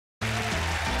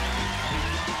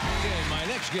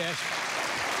next guest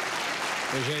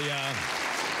is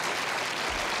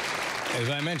as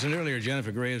I mentioned earlier,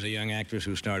 Jennifer Grey is a young actress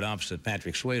who starred opposite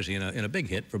Patrick Swayze in a big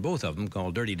hit for both of them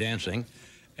called Dirty Dancing.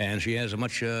 And she has a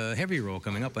much heavier role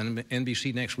coming up on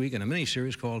NBC next week in a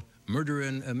miniseries called Murder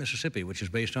in Mississippi, which is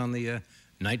based on the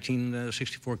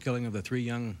 1964 killing of the 3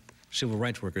 young civil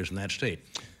rights workers in that state.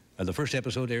 The first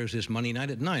episode airs this Monday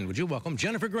night at 9. Would you welcome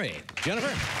Jennifer Grey?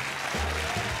 Jennifer?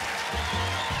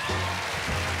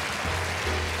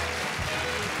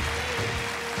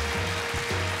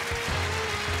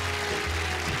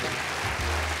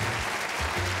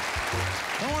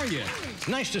 How are you?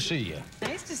 Nice to see you.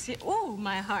 Nice to see you. Oh,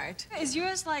 my heart. Is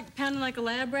yours like pounding like a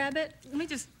lab rabbit? Let me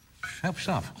just... Help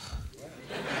stop.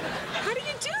 How do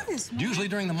you do this, man? Usually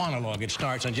during the monologue, it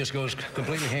starts and just goes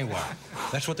completely haywire.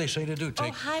 That's what they say to do.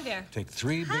 Oh, hi there. Take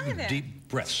 3 big, deep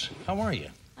breaths. How are you?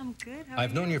 I'm good. How are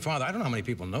I've known your father. I don't know how many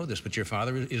people know this, but your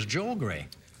father is Joel Grey.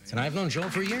 And I've known Joel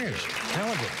for years.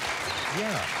 Talented.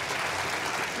 Yeah.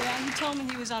 Yeah, he told me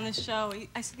he was on this show.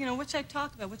 I said, you know, what should I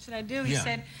talk about? What should I do? He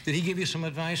said... Did he give you some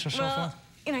advice and so forth?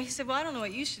 You know, he said, well, I don't know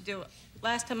what you should do.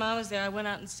 Last time I was there, I went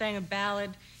out and sang a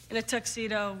ballad in a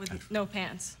tuxedo with no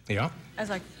pants. Yeah? I was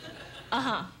like,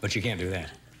 uh-huh. But you can't do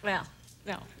that. Well,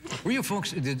 no. Were you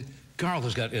folks... Carl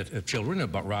has got children,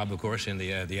 about Rob, of course, in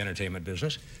the entertainment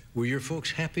business. Were your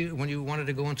folks happy when you wanted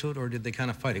to go into it, or did they kind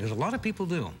of fight it? Because a lot of people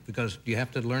do, because you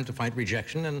have to learn to fight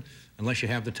rejection, and unless you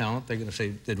have the talent, they're going to say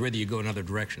they'd rather you go another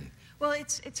direction. Well,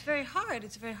 it's very hard.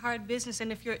 It's a very hard business,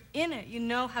 and if you're in it, you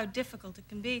know how difficult it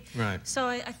can be. Right. So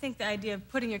I think the idea of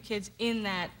putting your kids in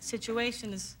that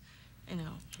situation is, you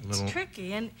know, it's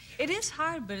tricky, and it is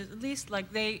hard, but at least, like,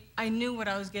 I knew what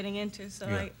I was getting into, so I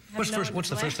have What's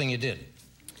the first thing you did?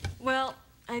 Well,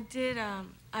 I did,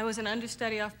 I was an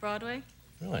understudy off Broadway.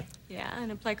 Really? Yeah, in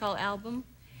a play called Album.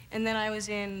 And then I was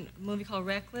in a movie called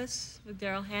Reckless with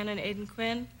Daryl Hannah and Aidan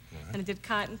Quinn. And I did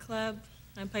Cotton Club.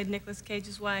 I played Nicolas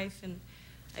Cage's wife. And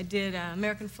I did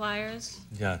American Flyers.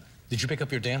 Yeah. Did you pick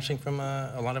up your dancing from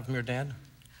a lot of from your dad?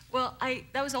 Well,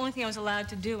 that was the only thing I was allowed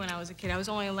to do when I was a kid. I was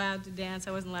only allowed to dance.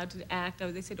 I wasn't allowed to act.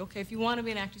 They said, okay, if you want to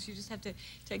be an actress, you just have to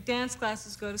take dance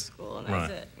classes, go to school, and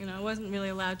that's it. You know, I wasn't really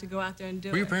allowed to go out there and do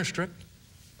it. Were your parents strict?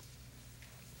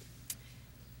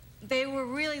 They were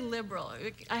really liberal.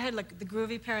 I had, like, the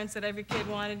groovy parents that every kid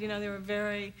wanted. You know, they were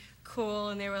very cool,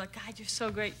 and they were like, God, you're so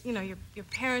great. You know, your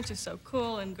parents are so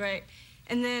cool and great.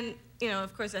 And then, you know,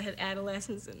 of course, I had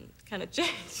adolescence and kind of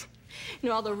changed. You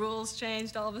know, all the rules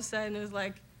changed all of a sudden. It was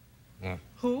like,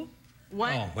 who?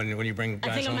 What? Oh, when you bring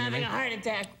guys home, I think I'm having a heart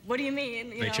attack. What do you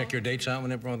mean? They check your dates out when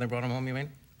they brought them home, you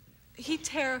mean?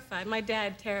 My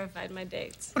dad terrified my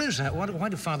dates. What is that? Why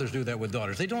do fathers do that with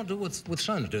daughters? They don't do it with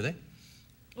sons, do they?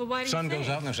 Well, why do you Son goes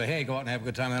out and they say, hey, go out and have a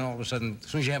good time, and all of a sudden, as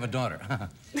soon as you have a daughter,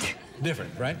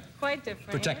 different, right? Quite different.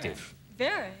 Protective. Yeah.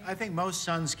 Very. I think most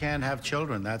sons can't have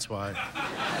children, that's why.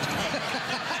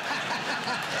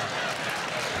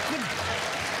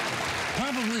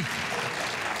 Probably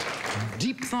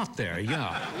deep thought there,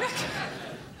 yeah.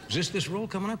 Is this role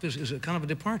coming up is kind of a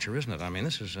departure, isn't it? I mean,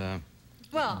 this is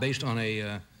based on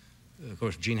of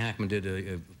course, Gene Hackman did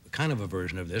a kind of a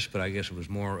version of this, but I guess it was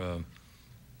more,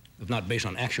 not based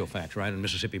on actual facts, right, in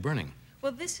Mississippi Burning.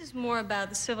 Well, this is more about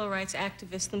the civil rights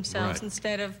activists themselves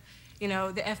instead of, you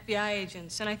know, the FBI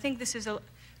agents. And I think this is,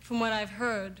 from what I've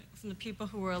heard from the people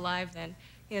who were alive then,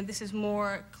 you know, this is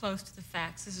more close to the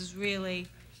facts. This is really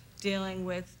dealing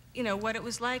with, you know, what it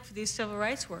was like for these civil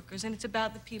rights workers, and it's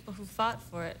about the people who fought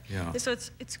for it. Yeah. So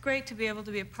it's great to be able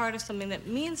to be a part of something that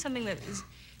means something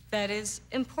that is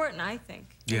important, I think.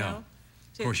 You know?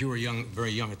 Of course, you were young, very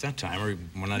young at that time, or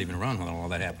were not even around when all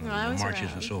that happened, No, the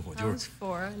marches and so forth. I was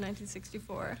 4 in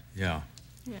 1964. Yeah.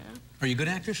 Yeah. Are you a good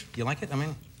actress? Do you like it? I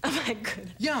mean... Am I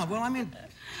good? Yeah, well, I mean...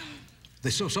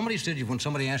 So somebody said when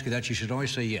somebody asks you that, you should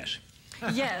always say yes.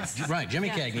 Yes. Right. Jimmy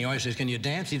Cagney always says, can you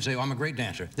dance? He'd say, oh, I'm a great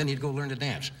dancer. Then he'd go learn to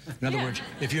dance. In other words,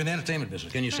 if you're in the entertainment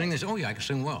business, can you sing? They say, oh, yeah, I can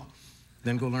sing well.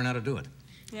 Then go learn how to do it.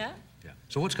 Yeah? Yeah.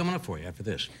 So what's coming up for you after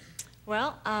this?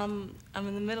 Well, I'm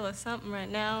in the middle of something right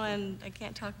now, and I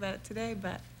can't talk about it today,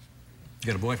 but... You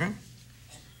got a boyfriend?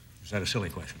 Is that a silly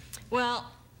question? Well,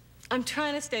 I'm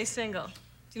trying to stay single. Do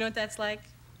you know what that's like?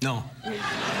 No.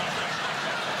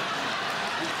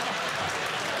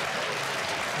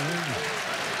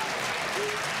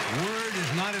 Word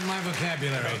is not in my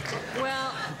vocabulary.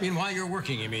 Well... I mean, while you're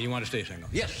working, you mean you want to stay single?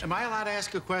 Yes. Am I allowed to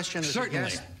ask a question?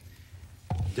 Certainly.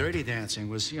 Dirty Dancing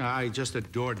was, you know, I just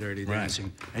adore Dirty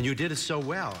Dancing. And you did it so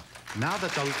well. Now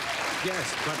that the...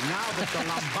 Yes, but now that the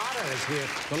Lambada is here,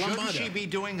 shouldn't she be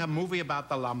doing a movie about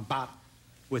the Lambada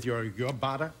with your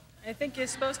Bada? I think you're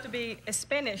supposed to be a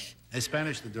Spanish. A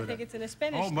Spanish to do that. I think it's in a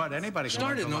Spanish. Oh, but anybody can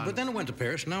Started, learn no, to but then it went to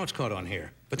Paris. Now it's caught on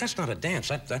here. But that's not a dance.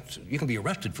 That's you can be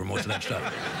arrested for most of that stuff.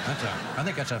 I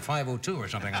think that's a 502 or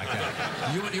something like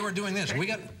that. You were doing this. We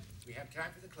have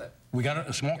time for the clip. We got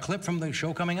a small clip from the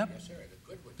show coming up? Yes, sir. The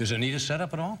good one. Does it need a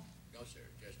setup at all? No, sir.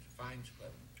 Just a fine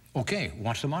clip. Okay,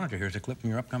 watch the monitor. Here's a clip from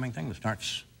your upcoming thing that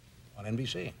starts on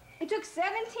NBC. It took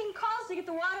 17 calls to get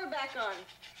the water back on.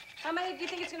 How many do you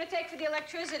think it's going to take for the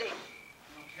electricity? I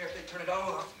don't care if they turn it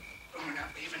all off. We're not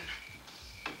leaving.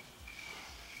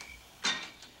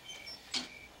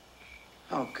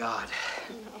 Oh, God.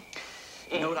 No.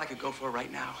 You know what I could go for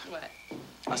right now? What?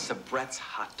 A Sabret's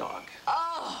hot dog.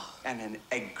 Oh! And an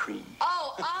egg cream.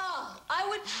 Oh! I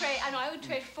would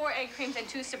trade 4 egg creams and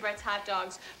 2 Sabret's hot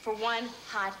dogs for 1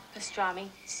 hot pastrami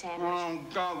sandwich. Oh,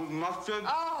 God, with mustard?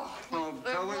 Oh! Oh,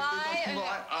 The Kelly, rye and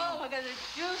rye. oh my God,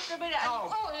 the juice of it.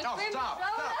 Oh, the no, cream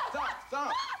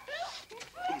stop.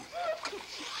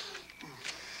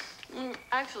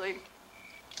 Actually,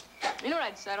 you know what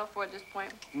I'd settle for at this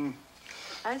point?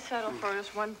 I'd settle for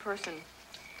just one person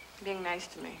being nice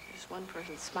to me. Just one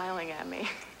person smiling at me.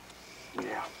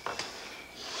 Yeah.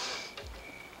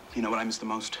 You know what I miss the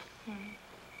most?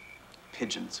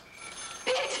 Pigeons.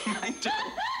 I do.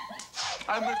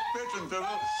 I miss pigeons. Their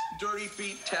little dirty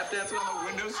feet tap dancing on the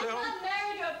windowsill. I'm not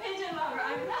married to a pigeon lover.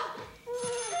 I'm not.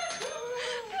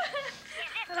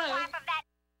 Is this the type of that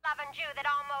loving Jew that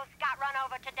almost got run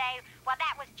over today? Well,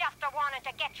 that was just a warning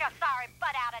to get your sorry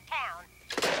butt out of town.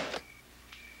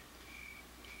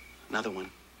 Another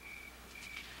one.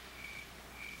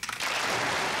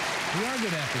 You are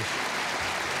good at this.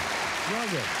 You are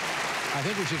good. I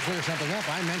think we should clear something up.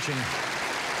 I mentioned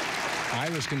I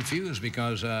was confused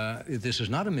because this is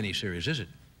not a miniseries, is it?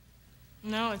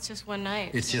 No, it's just one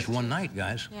night. It's just one night,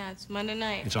 guys. Yeah, it's Monday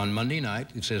night. It's on Monday night.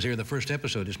 It says here the first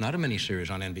episode. It's not a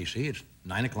miniseries on NBC. It's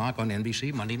 9 o'clock on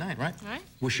NBC Monday night, right? Right.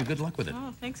 Wish you good luck with it.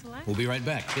 Oh, thanks a lot. We'll be right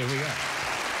back. Here we are.